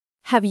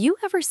Have you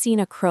ever seen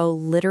a crow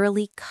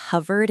literally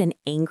covered in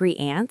angry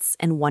ants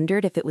and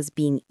wondered if it was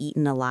being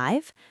eaten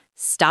alive?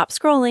 Stop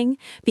scrolling,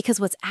 because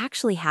what's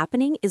actually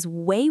happening is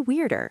way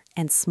weirder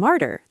and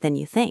smarter than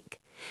you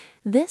think.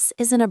 This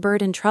isn't a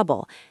bird in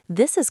trouble.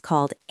 This is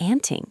called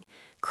anting.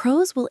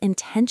 Crows will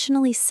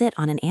intentionally sit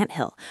on an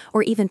anthill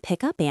or even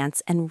pick up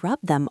ants and rub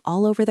them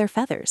all over their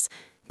feathers.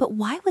 But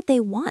why would they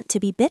want to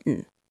be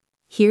bitten?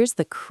 Here's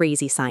the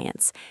crazy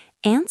science.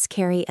 Ants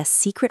carry a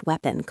secret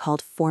weapon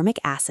called formic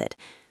acid.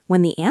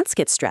 When the ants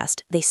get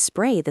stressed, they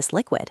spray this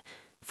liquid.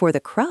 For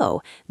the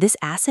crow, this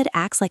acid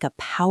acts like a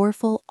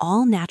powerful,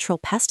 all-natural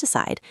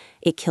pesticide.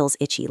 It kills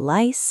itchy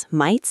lice,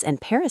 mites,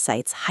 and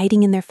parasites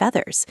hiding in their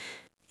feathers.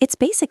 It's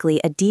basically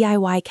a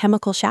DIY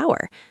chemical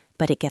shower,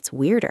 but it gets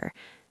weirder.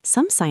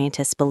 Some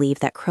scientists believe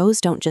that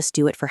crows don't just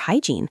do it for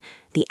hygiene.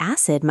 The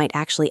acid might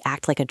actually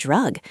act like a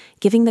drug,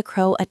 giving the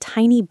crow a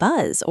tiny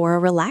buzz or a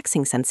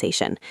relaxing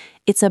sensation.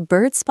 It's a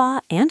bird spa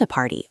and a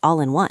party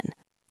all in one.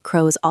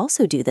 Crows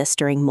also do this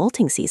during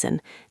molting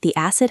season. The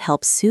acid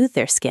helps soothe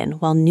their skin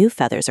while new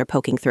feathers are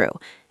poking through.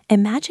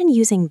 Imagine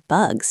using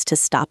bugs to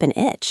stop an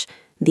itch.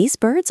 These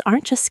birds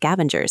aren't just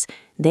scavengers,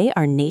 they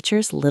are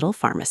nature's little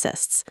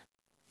pharmacists.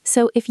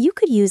 So if you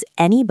could use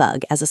any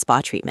bug as a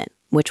spa treatment,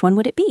 which one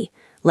would it be?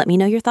 Let me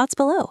know your thoughts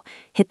below.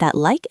 Hit that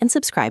like and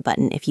subscribe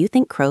button if you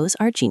think crows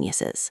are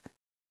geniuses.